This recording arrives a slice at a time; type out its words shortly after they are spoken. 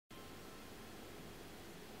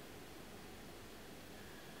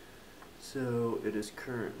So it is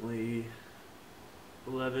currently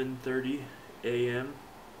 11:30 a.m.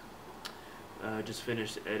 Just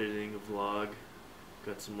finished editing a vlog.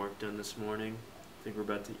 Got some work done this morning. I think we're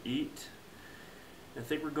about to eat. I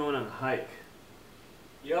think we're going on a hike.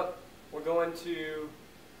 Yep, we're going to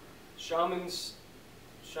Shaman's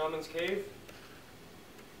Cave.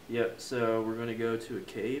 Yep, so we're gonna go to a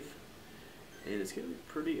cave and it's gonna be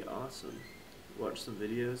pretty awesome. Watch some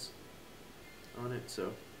videos on it,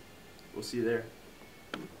 so we'll see you there.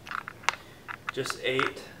 Just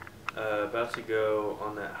ate, about to go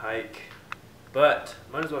on that hike, but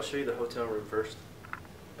might as well show you the hotel room first.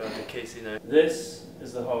 About to Casey night. This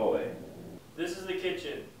is the hallway. This is the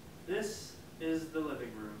kitchen. This is the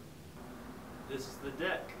living room. This is the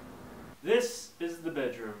deck. This is the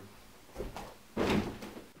bedroom.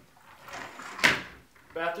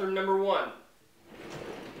 Bathroom number 1.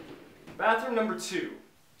 Bathroom number 2.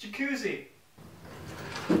 Jacuzzi.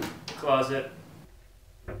 Closet.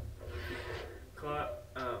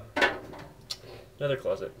 Another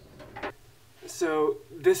closet. So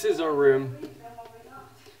this is our room.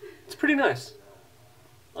 It's pretty nice.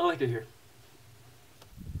 I like it here.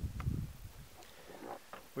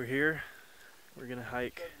 We're here. We're gonna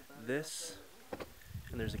hike this,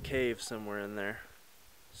 and there's a cave somewhere in there.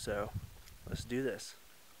 So let's do this.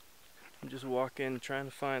 I'm just walking, trying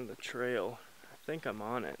to find the trail. I think I'm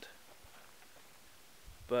on it,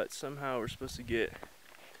 but somehow we're supposed to get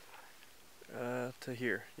to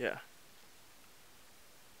here. Yeah,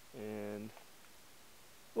 and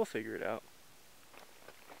we'll figure it out.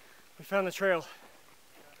 We found the trail.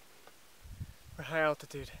 We're high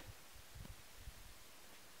altitude.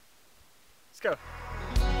 Let's go.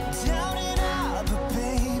 Down and out, but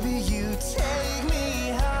baby, you take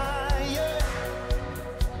me higher.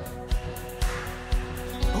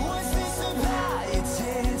 What's this about? You're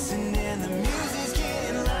dancing and the music's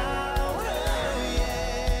getting louder,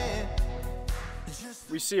 yeah.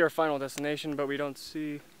 We see our final destination, but we don't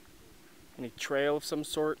see any trail of some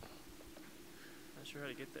sort. Not sure how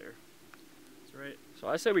to get there. That's right. So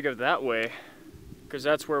I say we go that way, because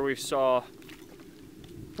that's where we saw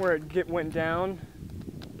where it went down.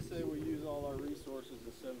 I say we use all our resources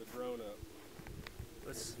to send the drone up.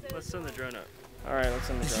 Let's send the drone up. All right, let's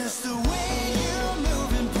send the drone Just up. the way you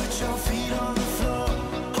move and put your feet on the floor.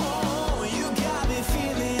 Oh, you got me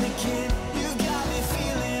feeling again. You got me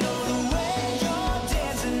feeling all the way you're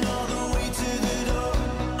dancing all the way to the door.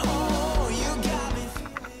 Oh, you got me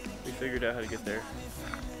feeling. We figured out how to get there.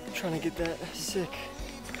 Trying to get that sick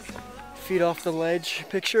feet off the ledge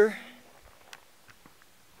picture.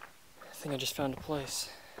 I think I just found a place.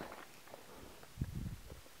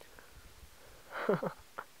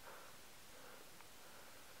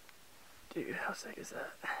 Dude, how sick is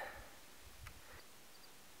that?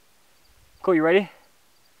 Cool, you ready?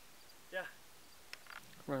 Yeah.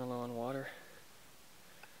 Running low on water,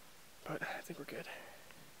 but I think we're good.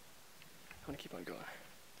 I'm gonna keep on going.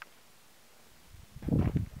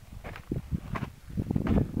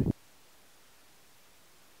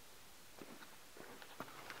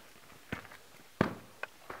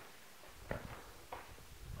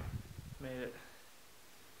 Made it.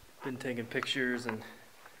 Been taking pictures and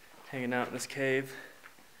hanging out in this cave.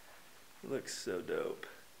 It looks so dope.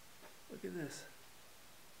 Look at this.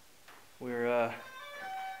 We're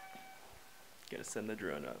gonna send the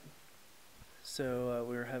drone up. So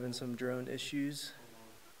we're having some drone issues.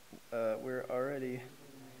 We're already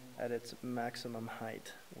at its maximum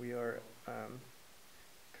height. We are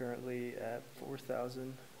currently at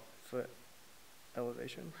 4,000 foot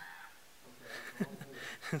elevation.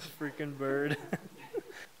 This freaking bird.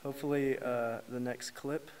 Hopefully the next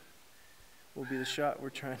clip will be the shot we're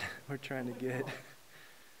trying to get.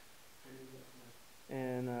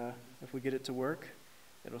 And if we get it to work,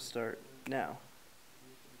 it'll start now.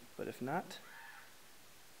 But if not,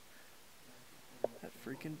 that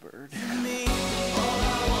freaking bird.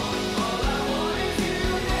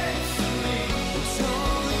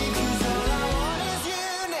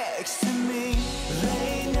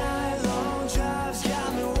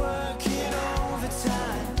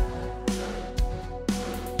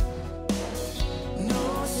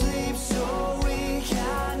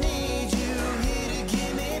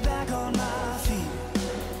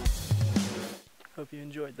 Hope you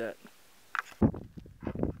enjoyed that.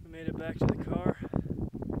 We made it back to the car.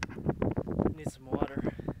 Need some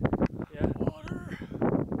water. Yeah? Water!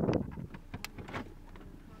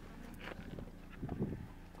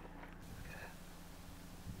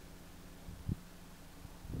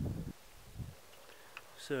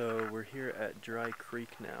 So we're here at Dry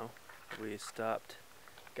Creek now. We stopped,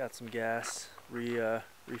 got some gas,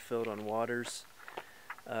 refilled on waters.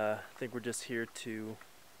 I think we're just here to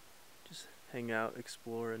just hang out,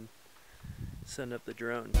 explore, and send up the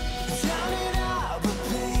drone. Drown it out, but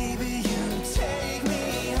baby, you take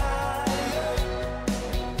me higher.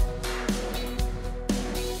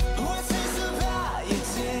 What's this about? You're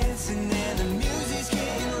dancing and the music's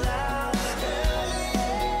getting louder.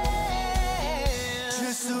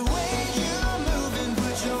 Just the way you're moving,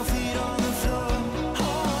 put your feet on the floor.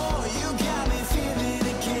 Oh, you got me feeling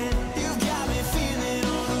again. You got me feeling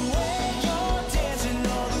all the way you're dancing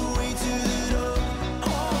all the way to the door.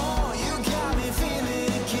 Oh, you got me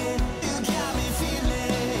feeling again. You got me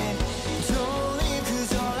feeling. Don't leave,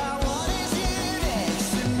 'cause all I want is you next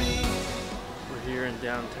to me. We're here in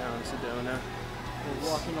downtown Sedona.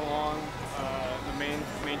 We're walking along the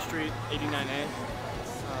main street, 89A.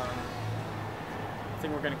 I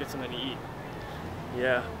think we're gonna get something to eat.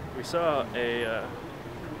 Yeah, we saw a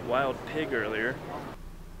wild pig earlier.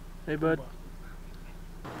 Hey, bud.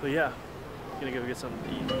 But yeah, gonna go get something to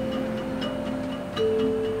eat.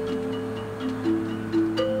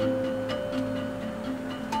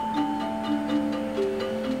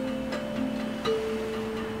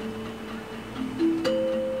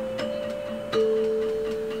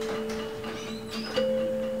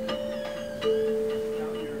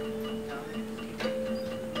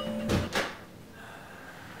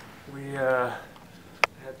 We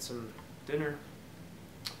had some dinner.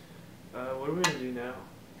 What are we gonna do now?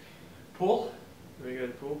 Pool? Are we gonna go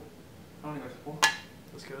to the pool? I don't think there's a pool.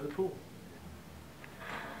 Let's go to the pool.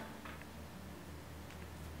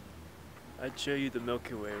 I'd show you the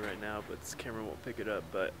Milky Way right now, but this camera won't pick it up,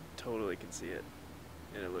 but totally can see it.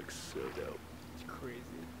 And it looks so dope. It's crazy.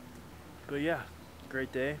 But yeah,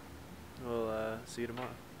 great day. We'll see you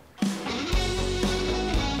tomorrow.